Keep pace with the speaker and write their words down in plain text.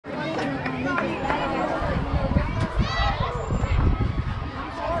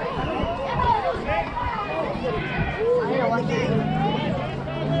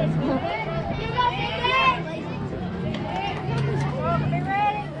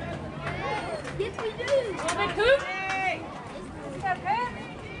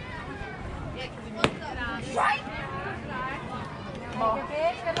Right.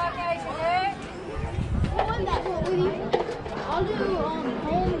 Good luck, guys. I'll do home,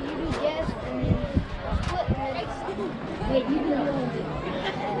 you do guest, and then split minutes. Wait, you do home.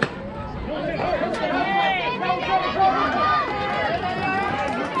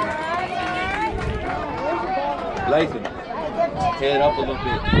 Lathan, head up a little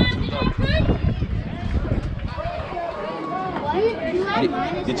bit.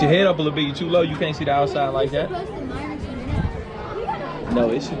 Get your head up a little bit. You're too low. You can't see the outside like that. No,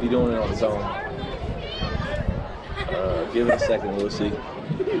 it should be doing it on its own. Give it a second. We'll see.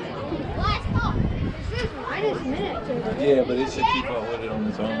 Yeah, but it should keep up with it on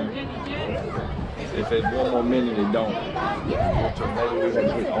its own. If it's one more minute, it don't. So maybe we have to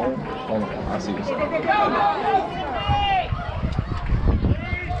hit on. Hold on, I see this.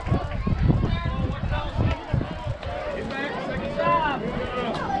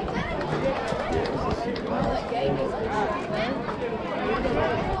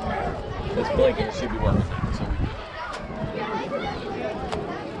 It's blinking, it should be working. So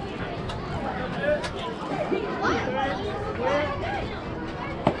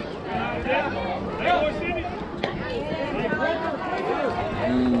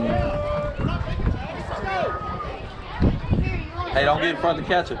Hey, don't get in front of the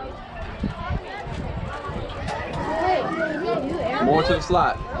catcher. More to the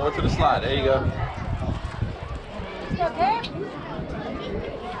slot. More to the slot. There you go. Okay.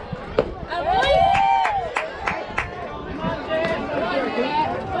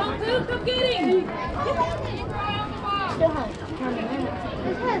 Come get him. Still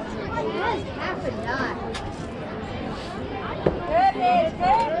has half a dot. Good,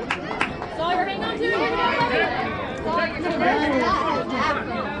 good. Sawyer, hang on to it.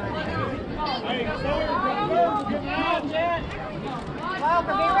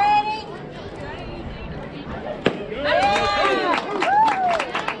 Welcome, be ready.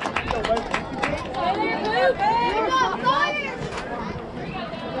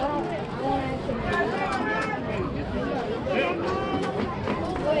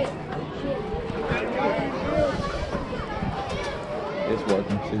 It's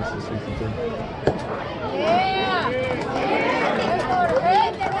working. 60-62. Yeah.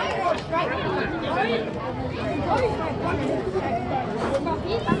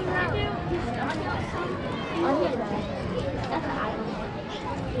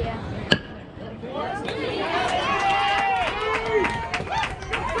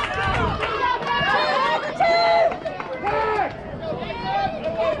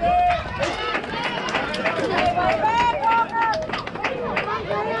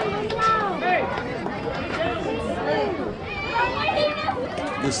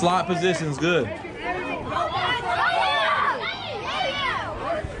 The slot position's good.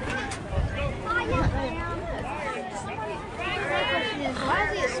 Why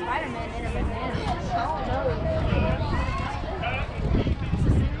is he a Spider-Man in a banana?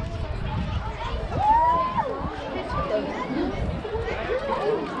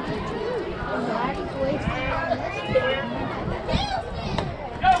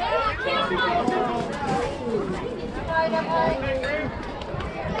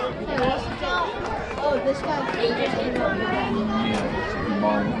 Oh, this guy.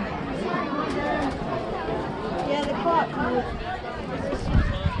 Yeah, the clock moved.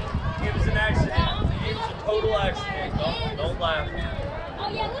 It was an accident. It was a total accident. Don't laugh. Oh,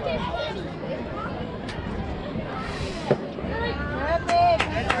 yeah, look at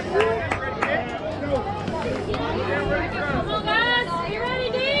Come on, guys. Are you ready,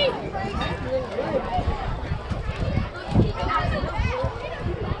 D?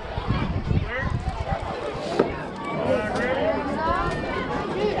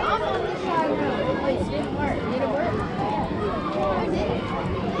 Dude, I'm on this side now. Wait, it didn't work. Did it work?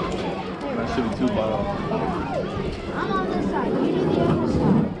 That should be 2 balls. I'm on this side. You do the other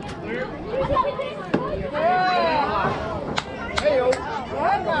side.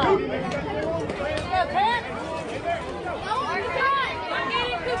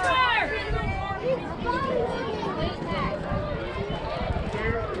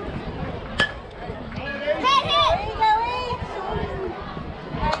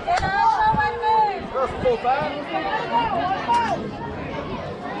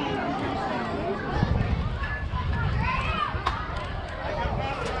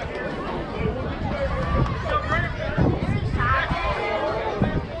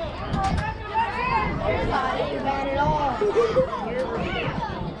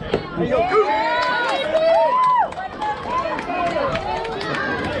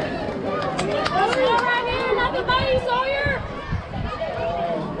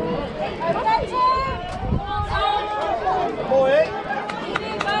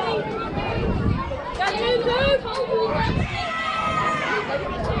 Let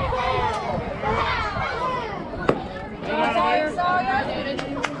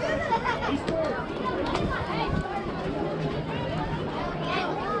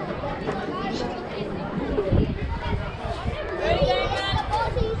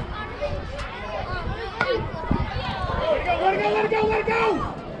it go!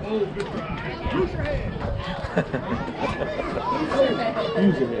 Oh, good try. Use your head.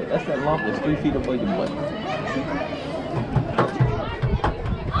 Use your head. That's that lump that's 3 feet above your butt.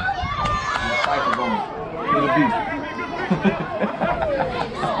 Cycle going. Get a beat.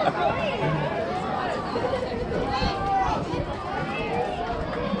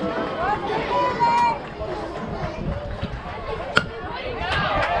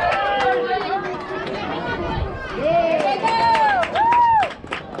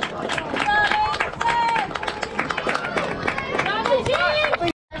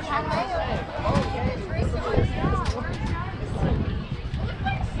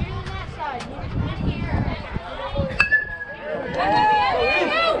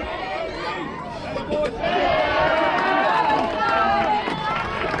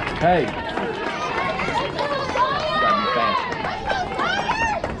 Hey. You gotta be fast.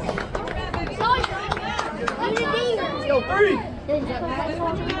 Yo, 3.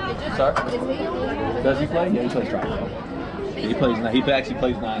 Sir? Does he play? Yeah, he plays strike. Yeah, he plays 9. He actually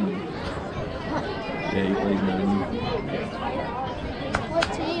plays 9. Yeah, he plays 9.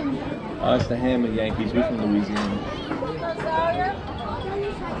 What team? It's the Hammond Yankees. We're from Louisiana.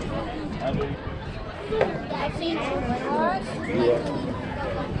 Yeah.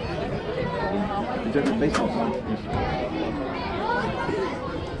 Is there a baseball song?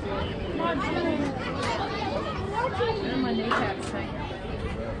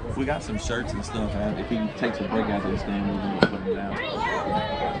 We got some shirts and stuff. If he takes a break out of this game, we're going to put him down.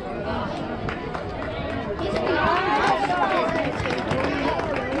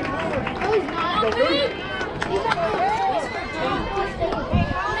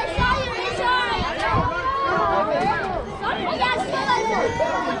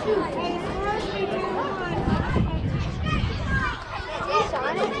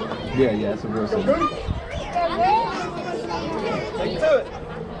 Yeah, it's a real song. Take to it.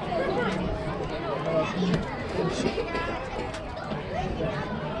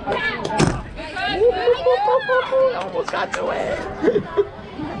 Almost got to it.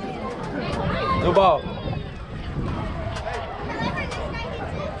 New ball.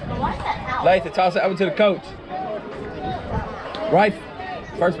 Lathan, toss it over to the coach. Right,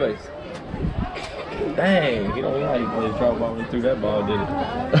 first base. Dang, he don't look like he played drop ball when he threw that ball, did it?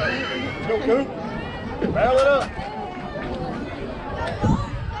 Go, Coop. Barrel it up.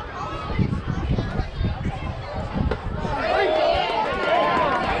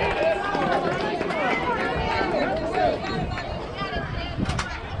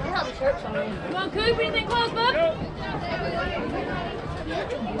 Come on, Coop, anything close, bud?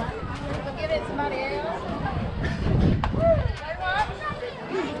 Give it to somebody else.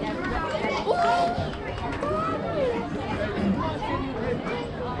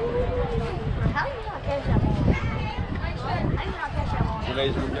 How do you not catch that ball? How do you not catch that ball?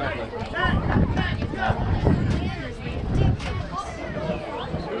 Today's your job.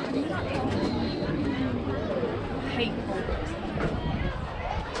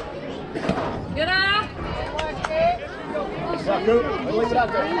 Good eye. Stop, Coop. Leave it out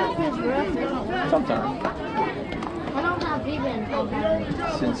there. Sometimes. I don't have even.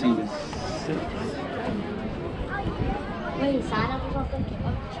 Since he was 6. Wait, he signed up or something?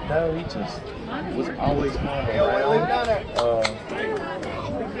 No, he just was always kind of Leave it down there.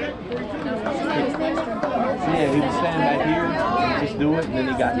 yeah, he would stand back here and just do it, and then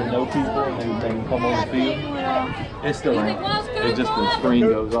he got to know people, and then they would come on the field. It's still on. It's just the screen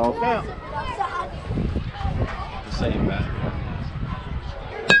goes off. The same batter.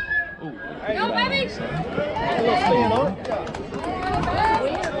 Ooh, Go, baby. A little stand on it.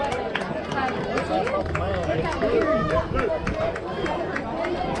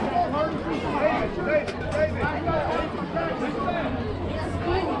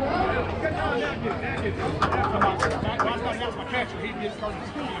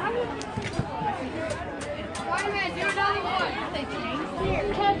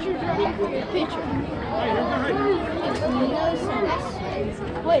 Pitcher.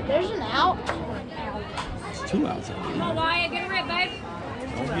 Wait, there's an out? It's 2 outs. Come on, Wyatt, get a rip, babe.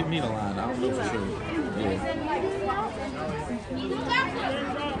 Don't give me the line. I don't know for sure. Yeah.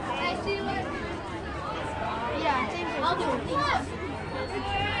 Yeah, I think I'll do it.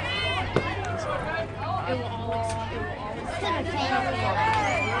 It's entertaining.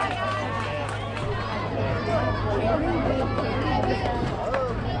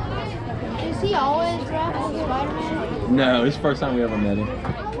 Does he always rap as Spider-Man? No, it's the first time we ever met him.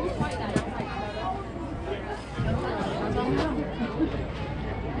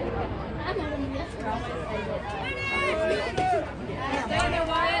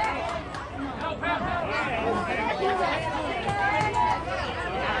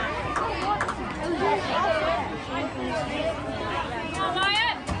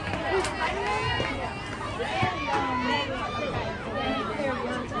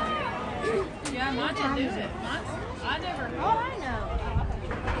 Yeah, mine didn't do it. I never. Oh, I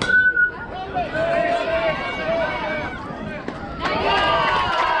know.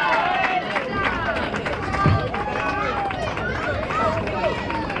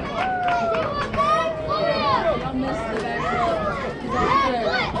 Y'all missed the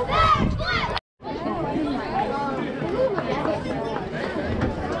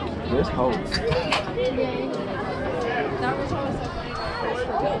It's cold. That was always so funny. Chris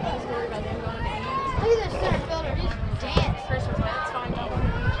forgot the story about them going to games. Look at this center fielder. He's dancing. Chris was mad. It's fine. Don't worry.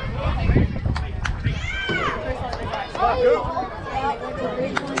 Chris like was like, Oh, they went to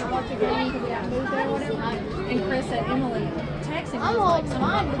Ridgeland to watch a game because we got moved there or whatever. And Chris said Emily texted me. I'm was like, holding something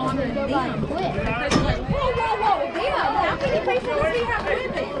mine about because Connor we go and by and them. quit. And Chris was like, whoa, whoa, whoa, damn. How can you pay for this? You have to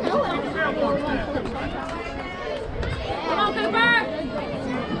pay. No, I don't know. Come on,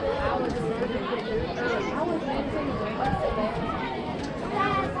 Cooper.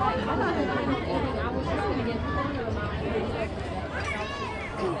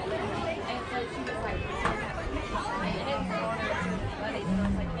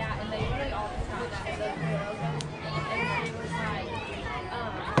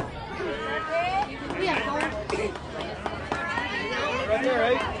 We have four. Right there,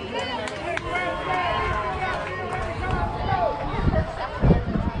 right?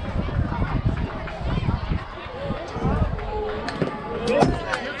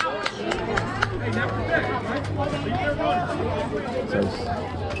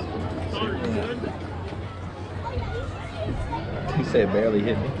 He said barely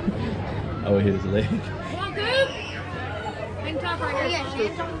hit me. Oh, it hit his leg. Come on, Coop. Hang tough right Oh, here. yeah,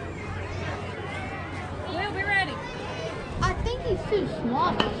 Shan's on. We'll be ready. I think he's too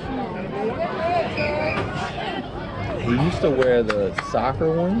small for Shan. He used to wear the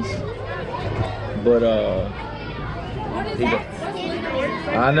soccer ones, but What is he that? don't- What's Lino's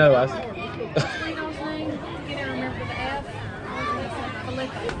I know. name? You didn't remember the F? I was going to say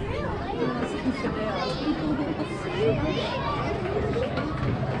Felipe.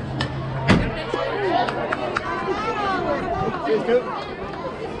 Cheers, Coop.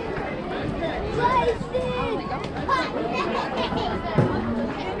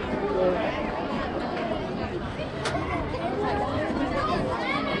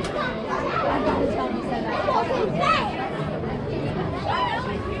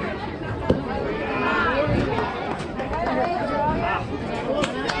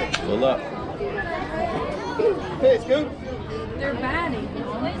 Pull up. Hey, Scoop. They're batting.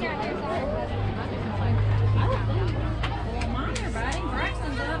 Well, mine are batting.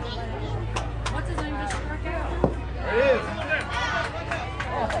 Braxton's up. What's his name just struck out? There it is.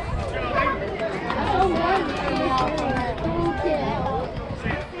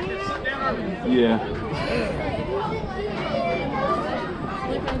 Yeah.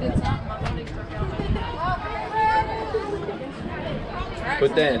 Felipe did something. I thought he struck out.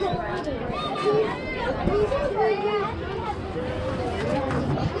 Put that.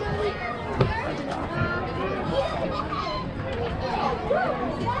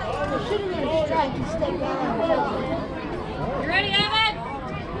 Should have been a strike and stay down. You ready,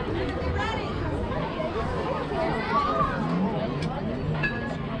 Evan?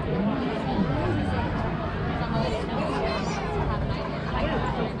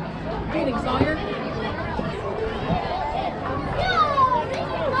 Getting Sawyer.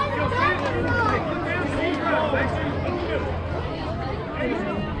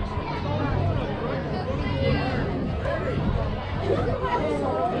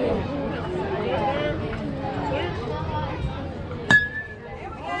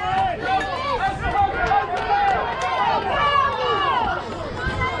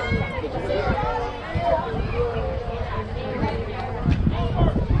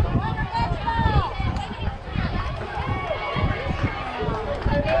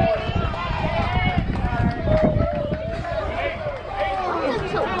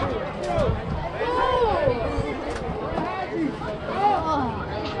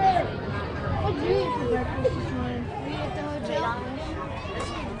 What'd you eat for breakfast this morning? We at the hotel?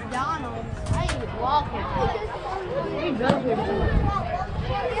 McDonald's. I ate waffles. We drove here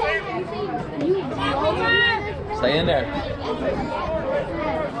Stay in there.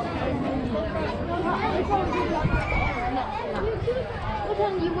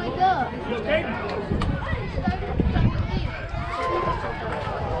 when you wake up. You okay?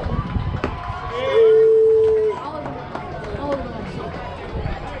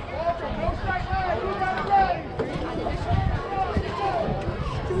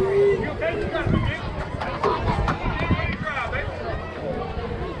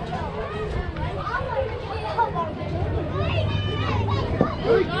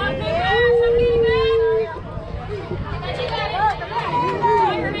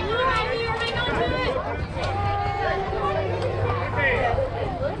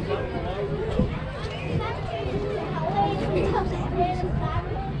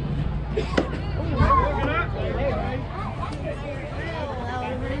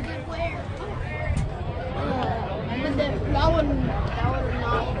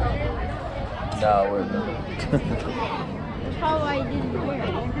 No, we're not. That's probably why he didn't wear it. I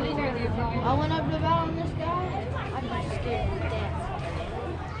went up to bat on this guy. I'd be scared to death.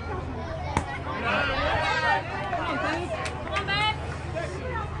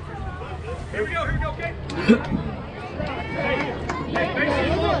 Here we go, okay?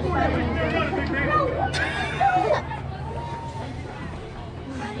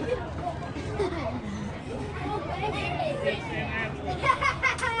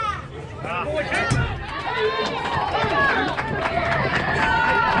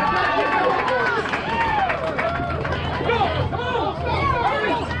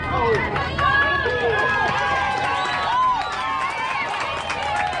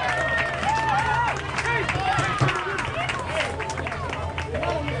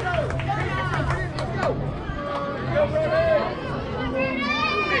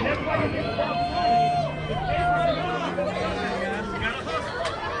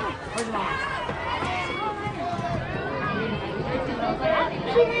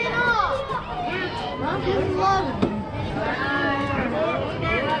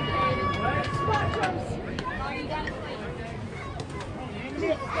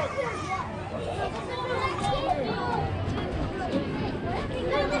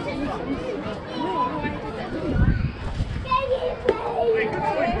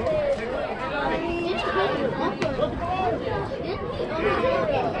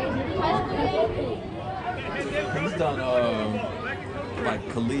 He's done like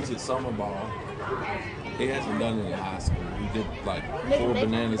collegiate summer ball. He hasn't done it in high school. He did like 4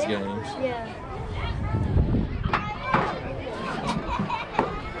 bananas games. Yeah.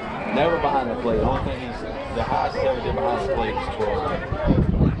 Never behind the plate. The only thing the highest he ever did behind the plate was 12.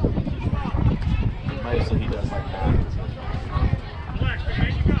 Mostly he does like 9.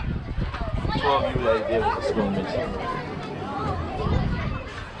 12 you like did with the scrimmage.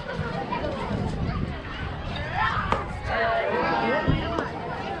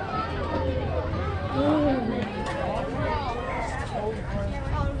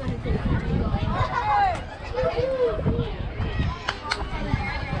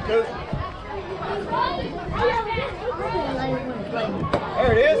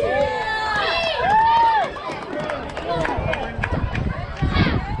 There it is.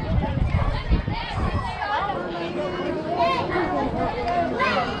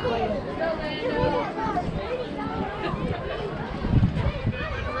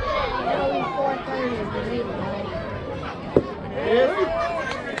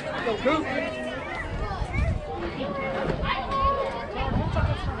 Go, Coop.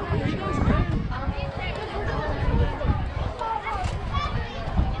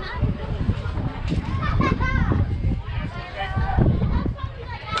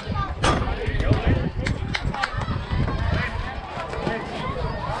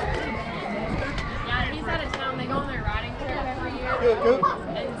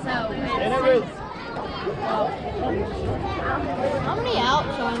 How many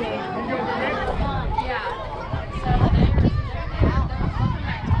outs are there? Yeah. So they'll come back tomorrow,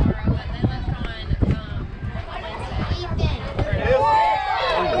 but they left on Wednesday. There it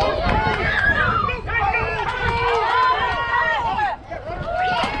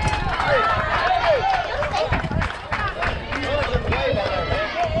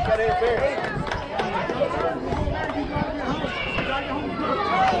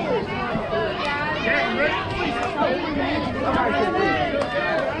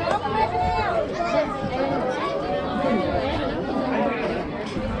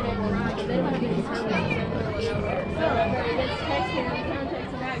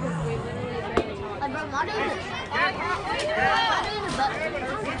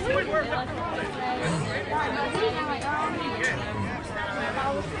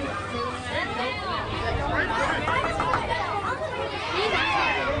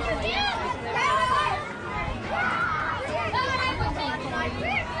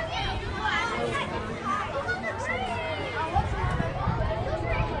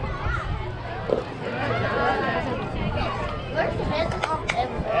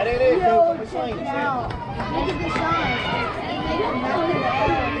ain't it. Yo, Coach. check it out. Look at the shine. And they come back to the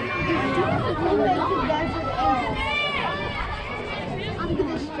end. Look at the back to the end. Look at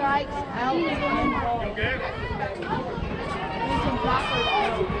the strikes out and ball. There's some blockers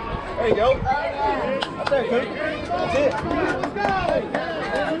out. There you go. Up there, Coach. That's it.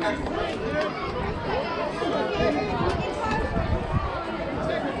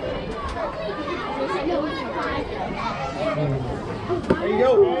 There you go.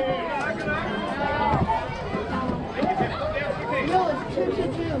 Yo, it's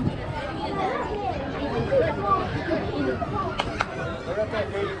 2-2-2. Right up there,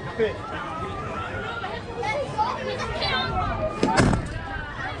 Coach. Pitch.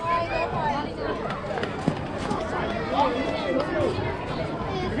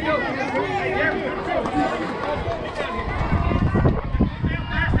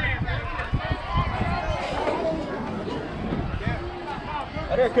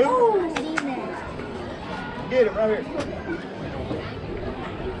 Right there, Coop. Get him right here.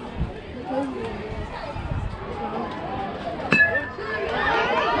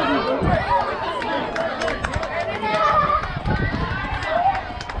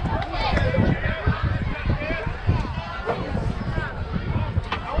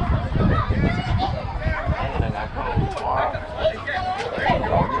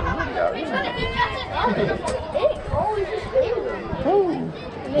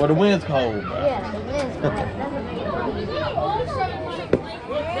 Well, the wind's cold, bro. Yeah, the wind's cold.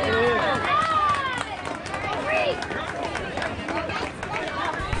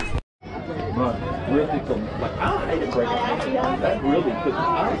 But really, like, I hate to break it. That's really, because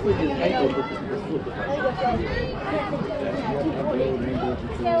honestly, his ankle looks like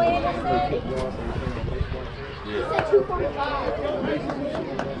yeah.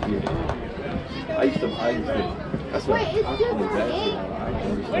 I used to, that's what Wait, it's I still believe the that's game? it. I don't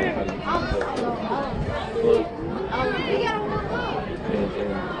understand how you do that. We gotta warm up.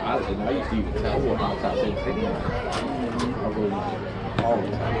 And I used to even tell what I was out there taking. I really, all the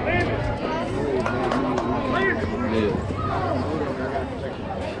time. Yeah.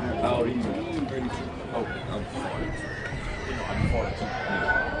 How old are you? Oh, I'm 40. I'm 42.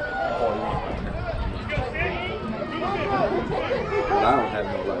 I'm 41. But I don't have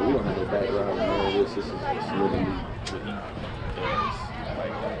no, like, we don't have no background in all of this. This is literally what he does.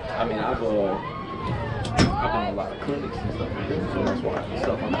 Like, I mean, I've been on a lot of clinics and stuff like that, so that's why the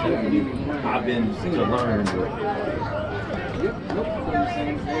stuff I'm telling you, I've been to learn. But, Yep, nope, the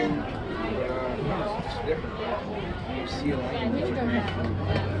same thing. It's different. You see a lot of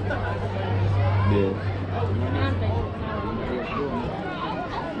yeah.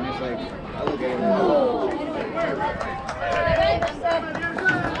 and it's like, I look at it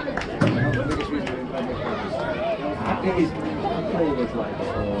the biggest reason in public is I think it's playing as like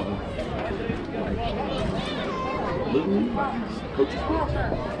little coaches pitch.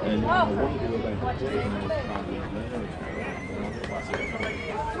 And one girl like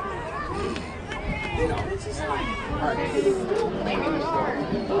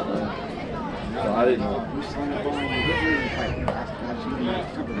so I didn't know. you sign up on the video and fight. That's you in that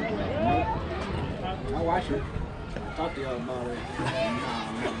company. I watch it. Talk to y'all about it.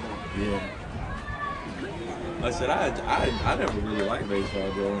 Yeah. I said I never really liked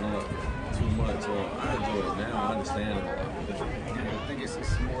baseball growing up too much. So I enjoy it now. I understand it. I think it's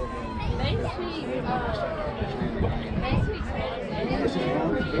just more of a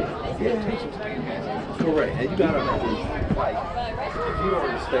Correct. And you gotta like, if you don't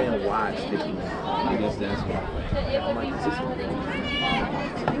understand why it's sticky, I guess that's why. I'm like, is this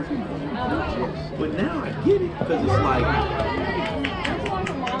but now I get it, because it's like,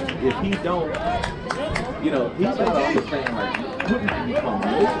 if he don't, you know, he's not understand, like, couldn't be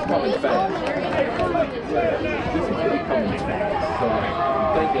coming. This is coming fast. This might be coming fast. So I'm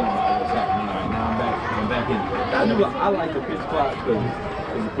thinking what's happening right now. I'm back in. I like the pitch clock because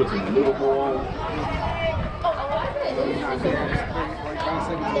it puts him a little more on.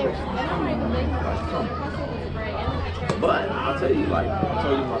 But I'll tell you, like, I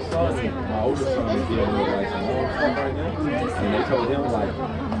told you my son, my older son is dealing with like some more stuff right now, and they told him like,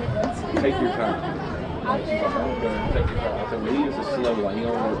 take your time. Like, she's like, okay, take your time. I said, well, he is a slow, like, he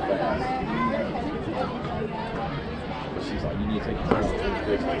don't work fast. But she's like, you need to take your time with this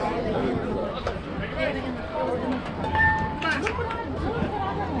business.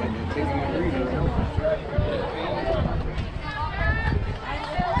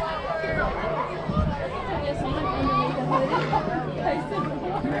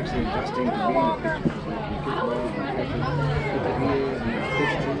 I'm actually adjusting to being a pitcher. Kickball, catcher, put the ears and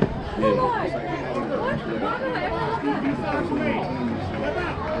pitch to. It's like,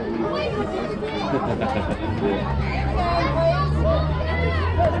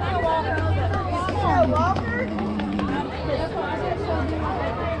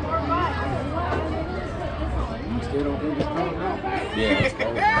 Still don't think it's coming out. Yeah, it's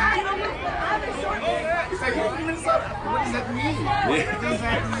cold. What does that mean? What does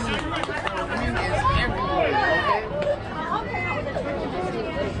that mean? I mean, it's everywhere,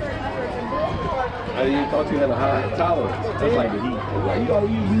 I didn't thought you had a high tolerance. That's like the heat. Like, you know,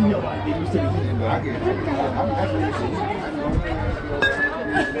 you know, like, get used to the heat. I get it. I'm definitely used to it.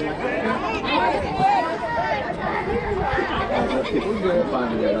 We're good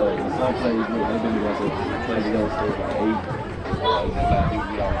finding that some plays, they've been together, some plays together since like 8.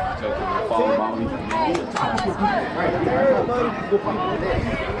 Fall ball.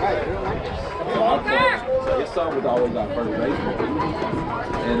 So his son was always our first baseman.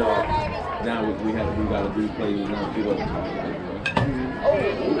 And now we got to do plays now. People are talking like,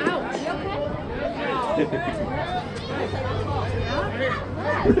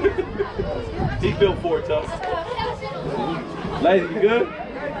 he built for it, tough. Lady, you good?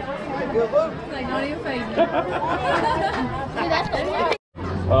 Like, not even phase me.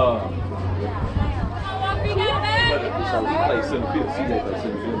 So we play center field. CJ plays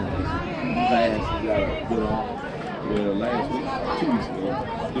center field. He's fast. He got a good arm. Well, last week, 2 weeks ago,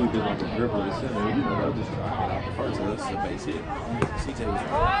 dude did like a dribble to center. You know, they'll just drop it off the first, and that's a base hit. CJ was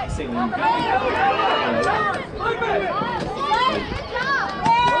singing.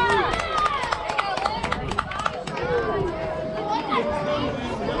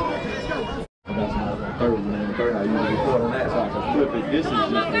 Third, I usually record on that so I can flip it. This is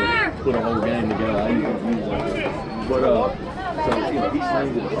just to put a whole game together. I usually use that. But so you know, he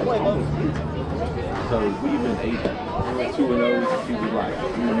slings it almost. So we've been 2-0. He was like,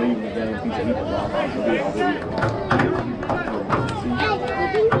 we were leaving the game. He said he was off.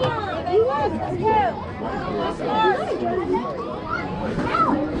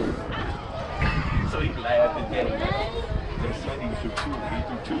 So he laughed and said, there's Sunday he threw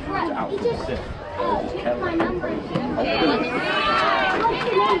two out for the set. Just if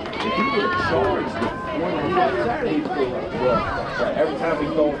he would have charged the one on Saturday, he'd feel like, bro, every time he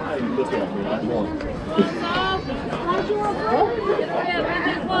goes high, he look at me, I'm going.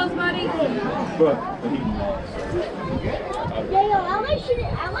 But he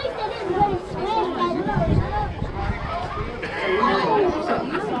I like that everybody smashed that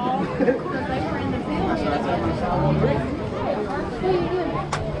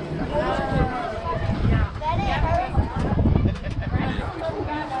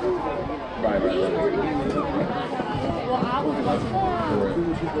Right. Well, I was watching.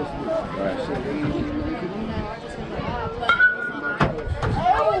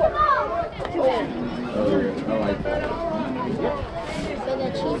 I like that. So the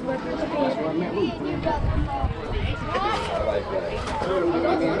cheeseburgers. I like that. It's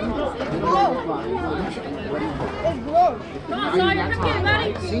gross. Come on, Sawyer, come get it,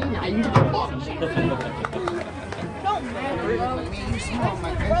 buddy. See, now you can watch. Don't matter. You see on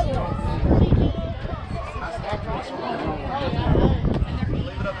my face.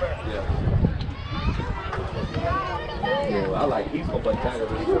 Yeah, well, I like he's gonna play tiger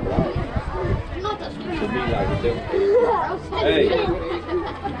with him. Not the To me, like them. Hey.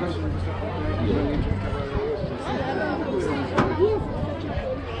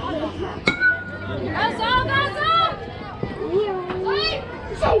 That's all.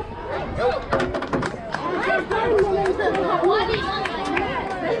 Safe.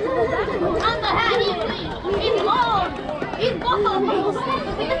 On the hat, he's bald. He's bald.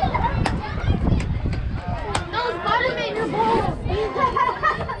 No, Spider-Man, you're bald.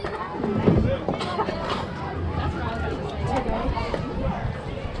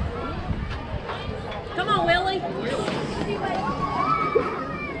 Come on, Willie.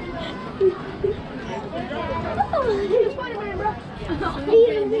 Spider-Man, bro.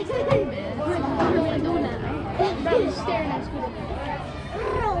 He's staring at Spider-Man.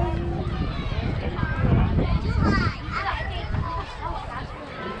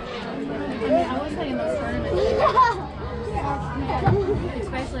 I was saying those tournaments,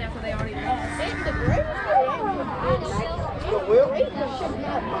 especially after they already won.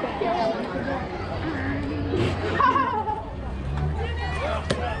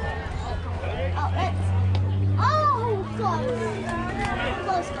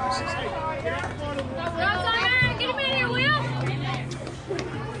 Get him in here, Will.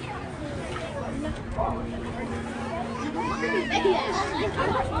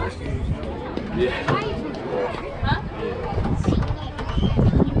 Yeah. Huh?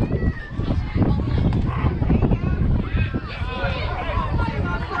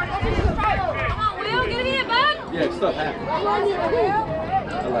 stuff happens.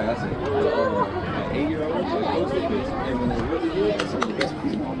 Like I said, an 8-year-old goes to kids, and when they're really good, that's some of the best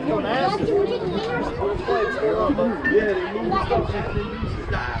people. Don't ask them. Yeah, they move stuff and they use it.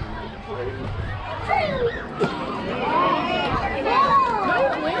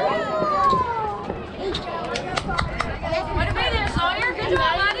 Way to be there, Sawyer. Good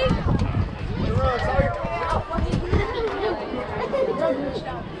job, buddy.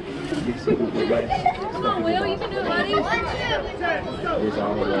 Come on, Will. You can do it, buddy. You got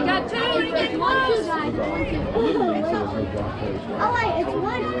 2. You get close. Oh wait, it's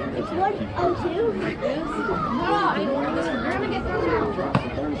 102. You're gonna get thrown out.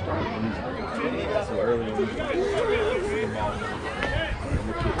 So early on.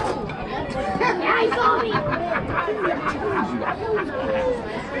 Yeah, he saw me.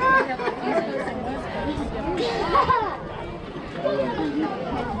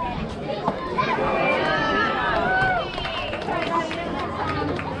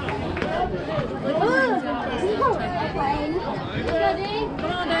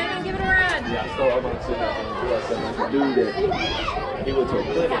 Come on, Damon. Give it a ride. Yeah, so I'm going to sit down and do that. He went to a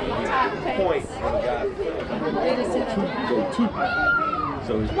clinic and he point and the guy go 2.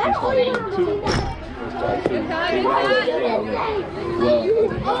 So he's started doing 2.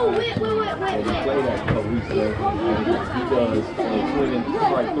 Well, wait. we played that a couple weeks ago. He does swinging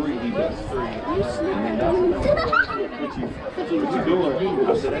strike 3, he does 3. And then that's what you doing? I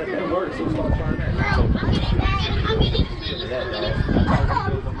said, that works, so start trying that. So,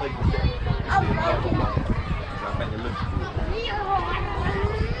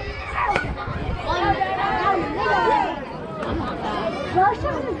 Well,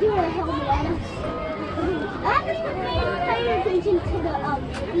 someone's doing a helmet on us. I haven't even paid attention to the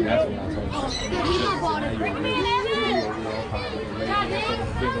that's what I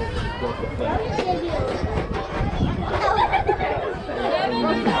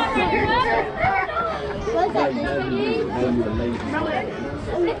What's that?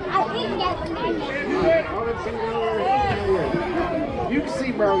 You can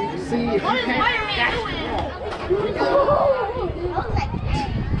see, bro. You can see. If you can't,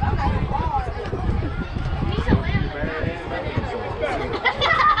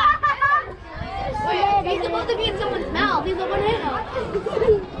 He's supposed to be in someone's mouth. He's a banana.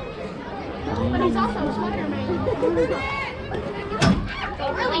 But he's also a Spider-Man. So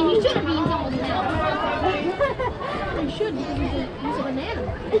really, he shouldn't be in someone's mouth. He should because he's a banana.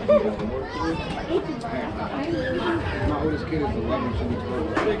 my oldest kid is 11. She'll be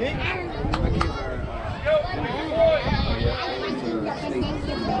 12. My kids are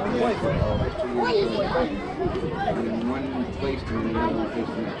in one place to the other place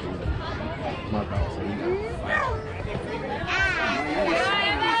to next year. My God, so you got 5.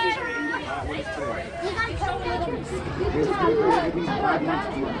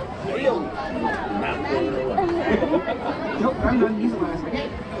 I'm not these last. I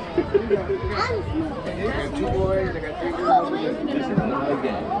got 2 boys, I got 3 girls. This is not a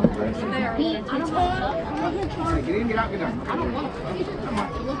game. Get in, get out, get out. I don't want to. Come on.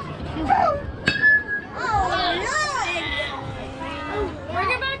 Bring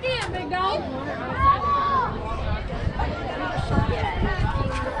it back in, big dog.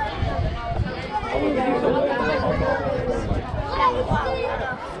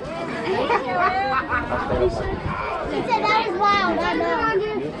 He said that was wild, I know.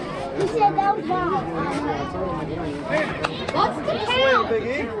 He said that was wild. What's the count?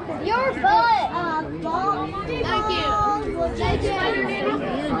 Your butt. Ball. Thank you.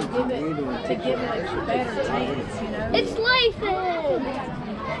 To give it a better chance, you know. It's Lathan.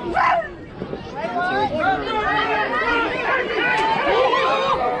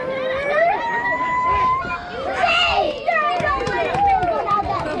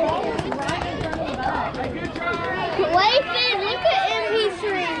 Lathan, look at MP3.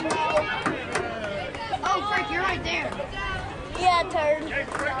 Oh, Frank, you're right there. Yeah, turd.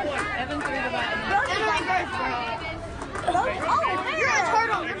 Evan threw the button. Oh, you're a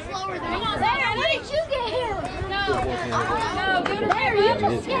turtle. You're slower than me. There, how did you get here? No, go to There, you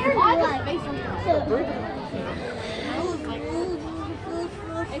just scared me.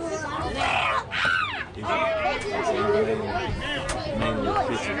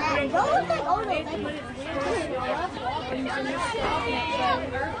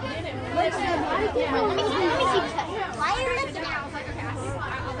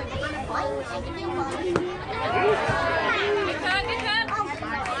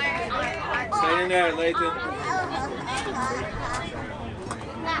 Stay in there, Lathan.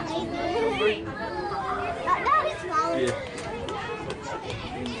 Yeah.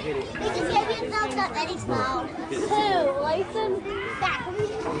 without that Eddie smile. Who? Lathan?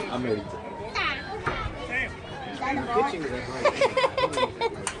 I'm ready. Pitching is that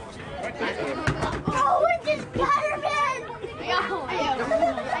Oh, it's just Spider-Man!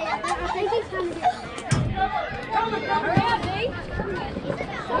 I think he's trying to get...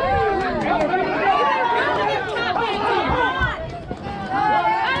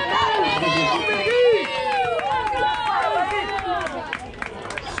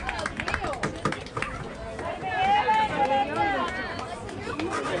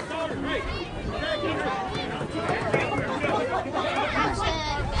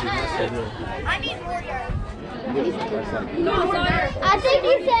 I need more dirt. I think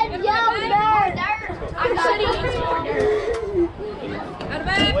he said yellow dirt. I'm shitting into more dirt. Out of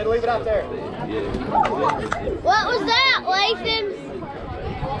bed. Way to leave it out there. What was that, Lathan?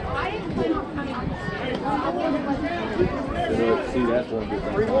 See, that's one good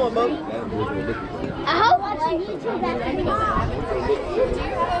thing. 3-1, Bo. I hope.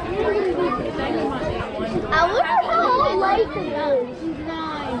 I wonder how old Lathan is. He's 9.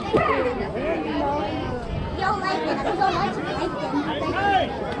 Yo, Lathan, I'm so much of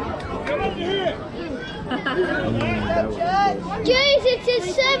Jeez, it's his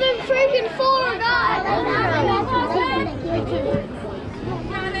 7-freaking-4 guy.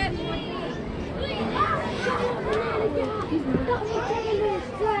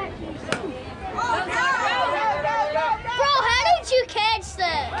 Bro, how did you catch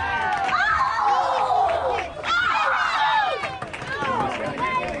that?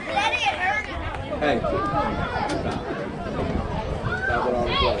 Hey. Stop it on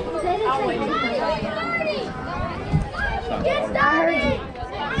the play. Get started!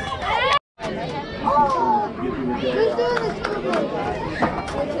 Who's doing the scoreboard?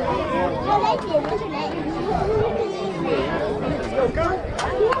 What's your name? Let's go, go.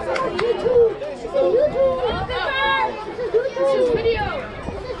 YouTube! It's a YouTube! This is video.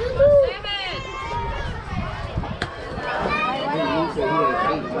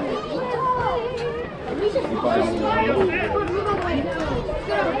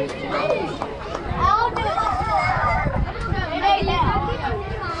 I'll do it. It ain't that.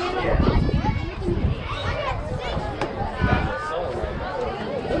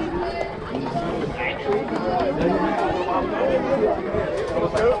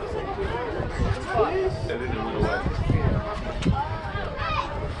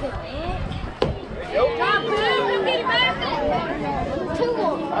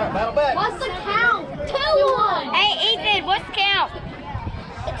 Battle back. What's the count? 2-1. Hey, Ethan, what's the count?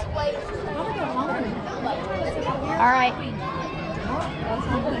 It's late. All right.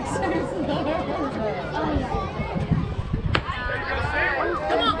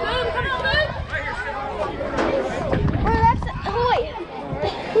 Come on, boom, come on, boom. Bro, that's wait.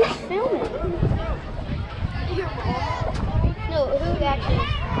 Who's filming? No, who actually?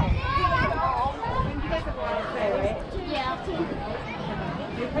 Yeah.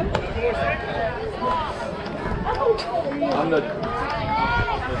 I'm the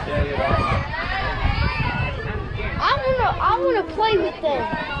I wanna play with them.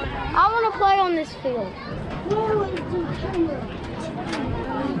 I wanna play on this field.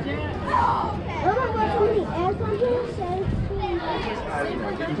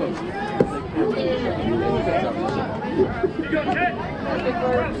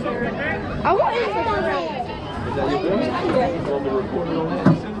 I want to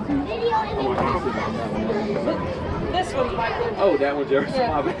This one's Michael. Oh, that one's yours.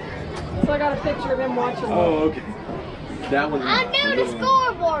 Yeah. So I got a picture of him watching. Oh, okay. That one's I knew the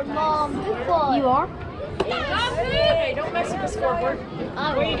scoreboard, Mom. You are? Hey, don't mess with the scoreboard.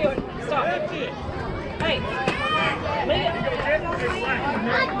 What are you doing? Stop. Hey. Leave it. Hang on to it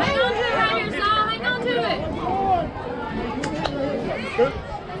right here, Saul. Hang on to it.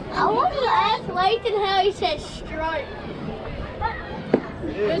 I want to ask Lathan how he said strike.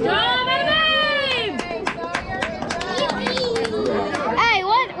 Good job, baby! Hey,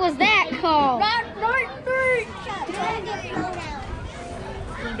 what was that called?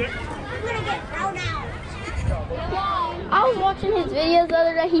 I was watching his videos the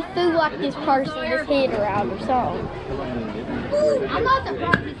other day. He threw like this person his head around or something. I'm not the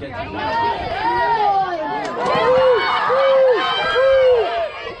practice here.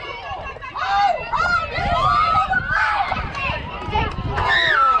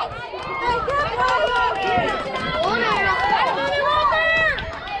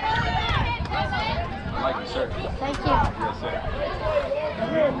 Thank you. Yes, sir.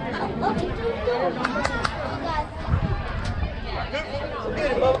 Get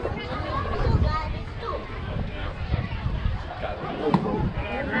it, Bo.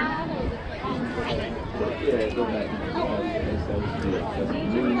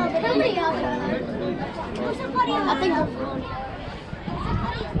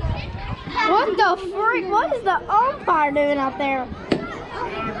 What the freak? What is the umpire doing out there?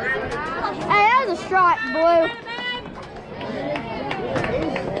 Hey, that was a strike, Blue.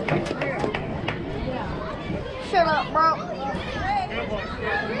 Shut up, bro.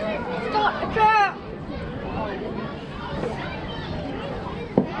 Stop the trap.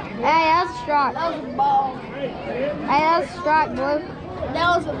 Hey, that was a strike. That was a ball. Hey, that was a strike, Blue. That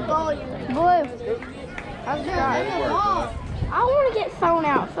was a ball. Blue. That was a strike. I want to get thrown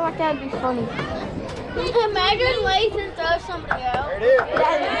out. I feel like that would be funny. Imagine Lathan throw somebody out. There it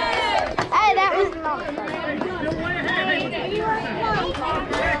is. Hey, that was not.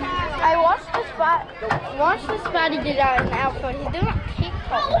 Hey, watch the spot he did out in the outfield. He's doing a kick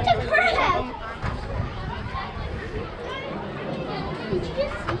toss. Oh, look at crab! Did you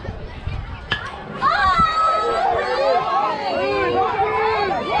just see? Oh!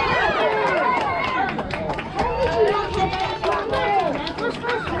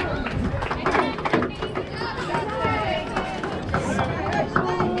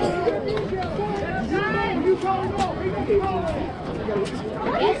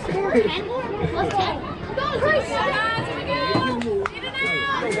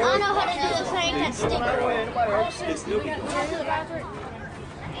 I know how to do the thing that sticker.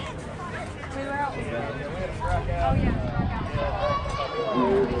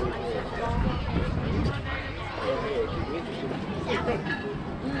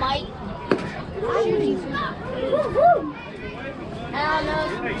 Mike. I don't know.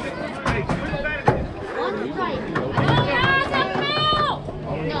 One strike.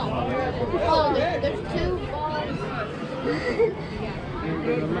 No. Oh, there's two balls.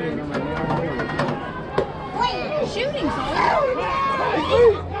 Shooting zone.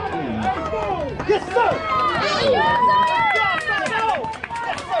 Yes, sir.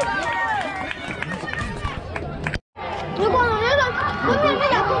 Look on the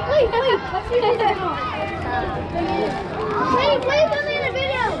video. Please put me in the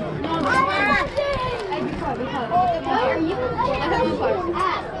video.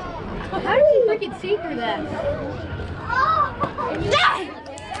 How did he freaking see through that?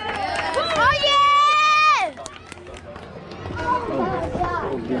 Oh yeah!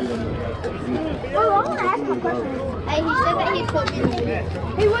 Oh, I want to ask him a question. Hey, he said that he'd put me in the video.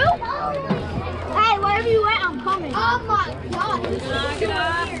 He will? Hey, wherever you at, I'm coming. Oh my God.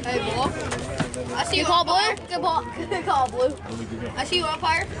 Hey, ball. I see you, call Blue. Good ball. Good call, Blue. I see you,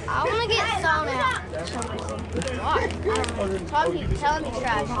 umpire. I want to get thrown out. Tom keeps telling me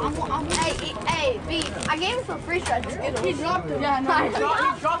trash. Hey, B, I gave him some free trash. He dropped it. Yeah, no, he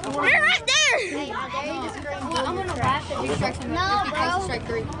dropped it. You're right there. Hey, I dare you to scream. I'm going to laugh at you. No, bro. Strike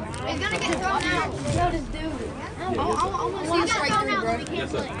 3. He's going to get thrown out. Yo, this dude. I want to see you strike 3, bro. Yes,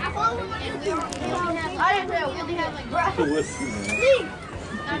 sir. I didn't know. We only have like, bro.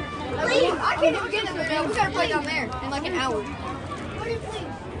 I can't even get to the field. We got to play down there in like an hour.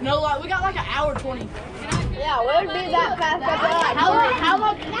 No, we got like an hour 20. Yeah, we would be that fast. How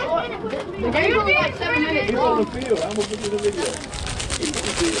much? They're usually like 7 minutes He's on long. the field. I'm going to put you in the video.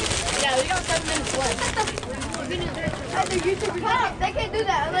 Yeah, we got 7 minutes left. They can't do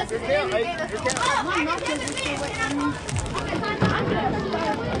that unless it's in the game.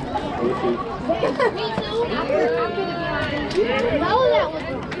 Me too. No,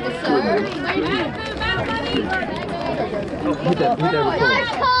 that was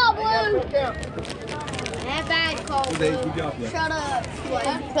nice call, Blue. That bad call, Blue. Today's good job, Shut up.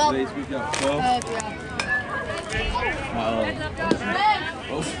 Today's good job. 12.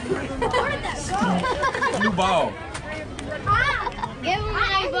 New ball. Give him a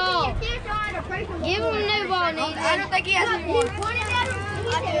new ball. Give him a new ball, Nathan. I don't think he has any more.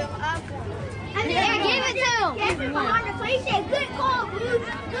 Yeah, give it to him. Good call, Blue.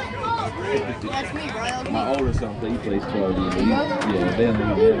 Good call, Blue. That's me, bro. My oldest son, he plays 12 years. Yeah, they're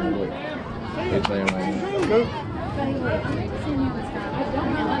work. They're playing right now.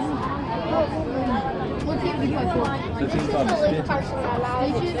 What team do you play for? The team called the Spitches.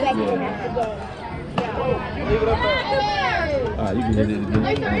 Alright, you can hit it.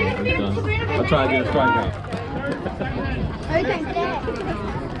 I'll try to get a strikeout.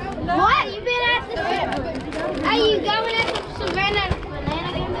 What? You been at the Are you going at the Savannah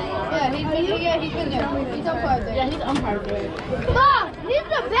Banana game? Yeah, he's been there. He's umpire there. Yeah, he's umpire there. Look, he's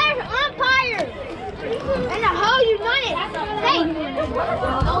the best umpire in the whole United. Hey.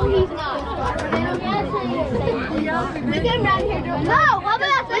 No, he's not. Look at him right here. No, what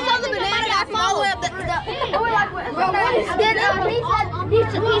about We saw the banana guy from all the way up the... Bro, what is that? He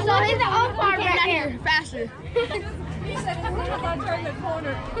said he's the umpire right here. faster. He said, as soon as I turn the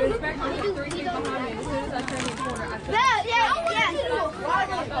corner, the inspector was 3 feet behind me. As soon as I turn the corner, I said, Yeah.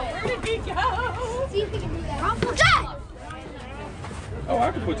 where did he go? See if he can do that. Oh,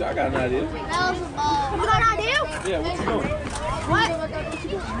 I can put you. I got an idea. That was a ball. You got an idea? Yeah, what you doing? What? What you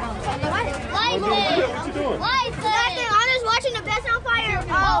doing? Nothing. I'm just watching the best umpire.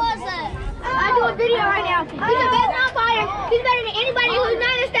 What was it? I do a video right now. He's the best umpire. He's better than anybody who's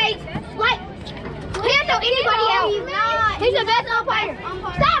not in the States. Like, he doesn't know anybody else. He's the best umpire.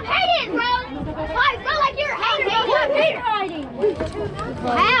 Stop hating, bro. Like you're hating.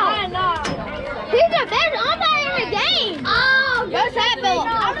 How? He's the best umpire in the game. Oh, just that Bill.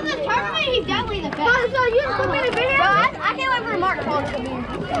 Out of this tournament, he's definitely the best. So you just put me in a video? I can't wait for Mark Paul to come in.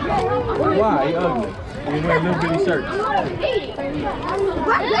 Why? He ugly. He wearing little bitty shirts.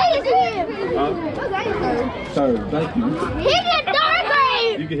 What grade is he in? Third, thank you. He's in third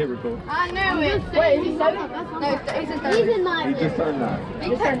grade. You can hit record. I knew it. Wait, is he 7? No, he's in 3rd. He's in 9. He just turned 9.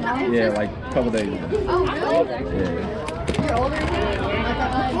 He turned 9? Yeah, like a couple days ago. Oh, really? Yeah. You're older than me?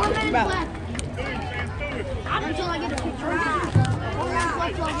 4 minutes left. Until I get a picture.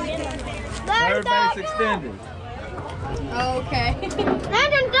 Third base extended. Okay. That's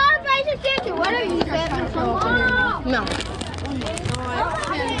in third base extension. What are you saying? No. I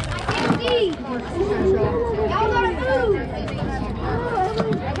can't see. Y'all gotta move.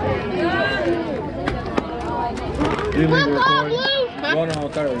 You leave the recording. Running on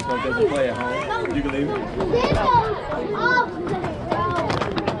third, so it doesn't play at home. You can leave it.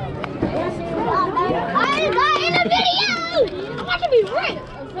 I got in the video. I'm about to be ripped.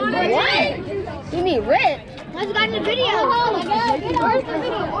 What? You mean ripped? I just got in the video. Where's the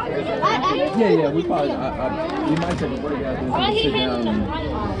video? Yeah, we probably, we might take a break after this and sit down and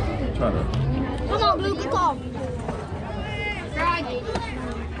try to. Come on, Blue, good call.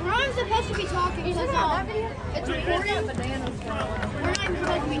 Ron's supposed to be talking. It's recording. We're not even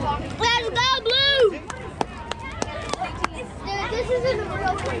supposed to be talking. Let's go, Blue! Dude, this isn't a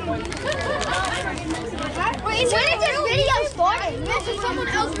real thing. Wait, when did this video start? This is someone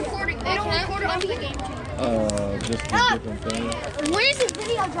else recording. They don't record it on the game. Just a different thing. When is this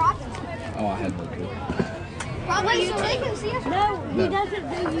video dropping? Oh, I had no clue. Probably so they can see us. No, he doesn't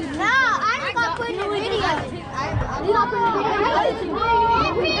do YouTube. No, I'm not putting the video. I'm not putting the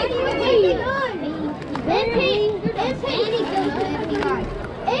video.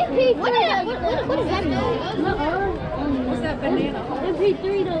 MP. What does that mean? What's that banana? MP3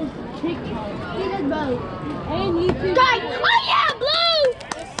 does TikTok. He does both. And YouTube. Guys, oh yeah, Blue!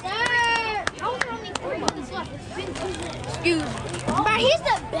 Yes, sir. How was only 4 minutes left? It's been 2 minutes. Excuse me. But he's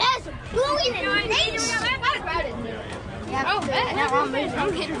the best Blue in the nation. Yeah. Oh, man.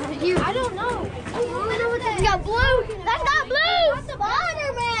 I'm hitting right here. I don't know. Let's go, Blue. Let's go, Blue.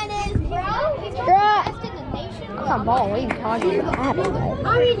 Spider-Man is, bro. Best in the nation. That's a ball. What are you talking about? I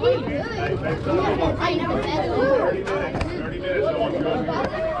mean, he's good. I know the best.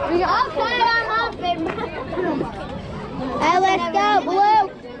 I'll play on my favorite. Hey, let's go, Blue.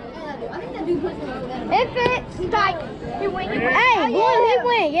 If it's tight. Hey, Blue, he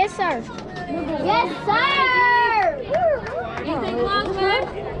win. Yes, sir. Yes, sir. You think long man?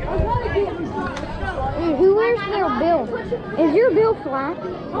 Who wears their bill? Is your bill flat?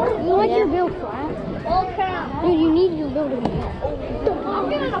 You want your bill flat? Dude, you need your bill to be flat. I'm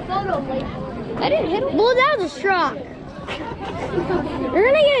getting a photo later. I didn't hit him. Well, that was a struck. You're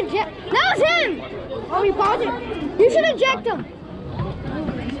gonna get ejected. That was him! Are we pausing? You should eject him.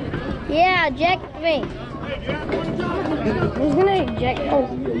 Yeah, eject me. He's gonna eject. Oh.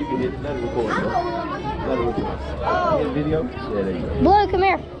 Yeah, you can hit, let it record. Let it record. Hit video? Yeah, there you go. Blue, come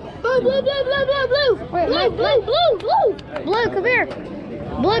here. Blue, blue, blue, blue, blue, blue. Wait, blue, blue, blue, blue. Blue, come here.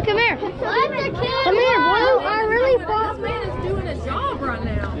 Blue, come here. Come here, Blue. I really thought. This man is doing a job right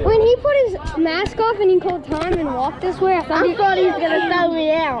now. When he put his mask off and he called time and walked this way, I thought he was gonna throw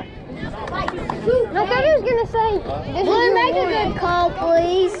me out. I thought he was gonna say, Blue, make a good call,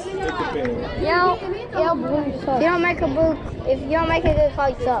 please. Yo, Blue sucks. If you don't make a good call,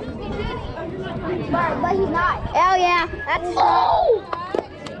 you suck. But he's not. Oh yeah, that's no,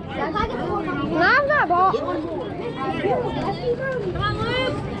 I'm not ball. Come on, Luke.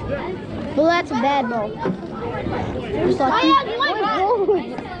 Well, that's a bad ball.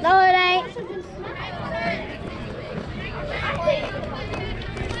 No, it ain't.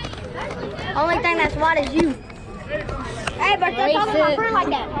 Only thing that's white is you. Hey, but don't talk to my friend like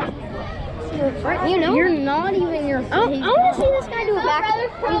that. Your friend, you know? You're not even your friend. I want to see this guy do a back.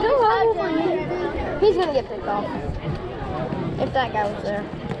 He's going to get picked off. If that guy was there.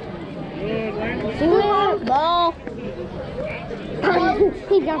 See what? Ball.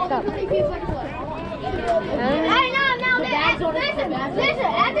 He jumped up. Listen,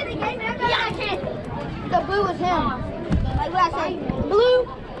 after the game, the blue was him. Like what I say, blue.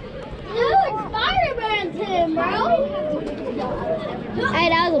 Blue and Spider-Man's him, bro. Hey,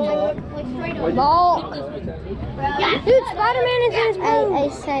 that was a ball. Dude, Spider-Man is in his blue.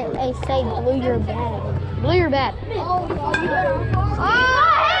 They say blue, you're bad. Blue, you're bad.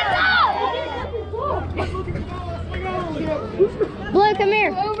 Blue, come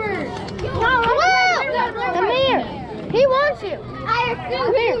here. Come here. He wants you.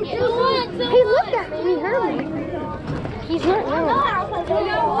 Come here. He looked at me. He heard me. He's not young.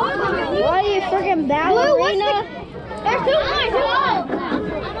 What are you freaking ballerina? There's two lines.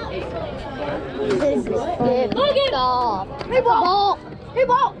 Stop. Hey, ball. Hey,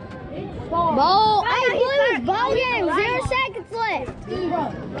 ball. Ball. Hey, Blue, ball game. 0 seconds left.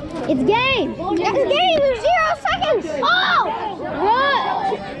 It's game. It's game. There's 0 seconds. Oh!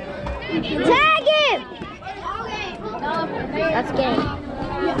 What? Tag him. That's game.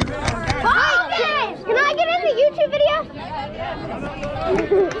 Ball game. Can I get in the YouTube video?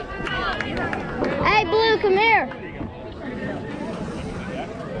 Hey, Blue, come here.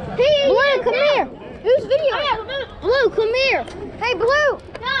 Blue, come here. Whose video? Blue, come here. Hey, Blue.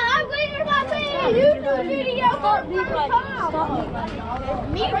 No, I'm waiting for my YouTube video.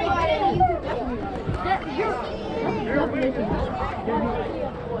 Me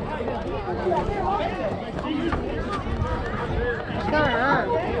What's going on?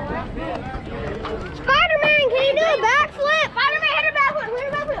 Spider-Man, can you do a backflip? Spider-Man, hit a backflip. Hit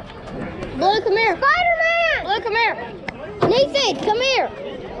a backflip. Blue, come here. Spider-Man. Blue, come here. Nathan, come here.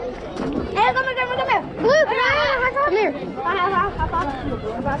 Hey, come here. Blue, come here. Come here.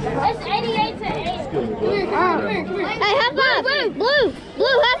 It's 88 to 8. Hey, high five. Blue,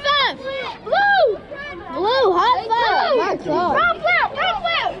 high five. Blue, high five. My God. Front flip.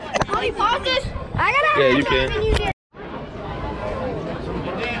 Can we pause this? Yeah, you can.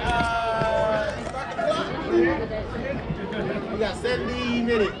 We got 70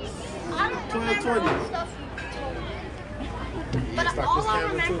 minutes. 12:20. But all I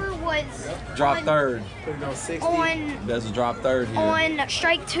remember was Drop third. Put it on 60. on That's a drop third here. on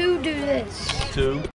strike 2 do this. 2.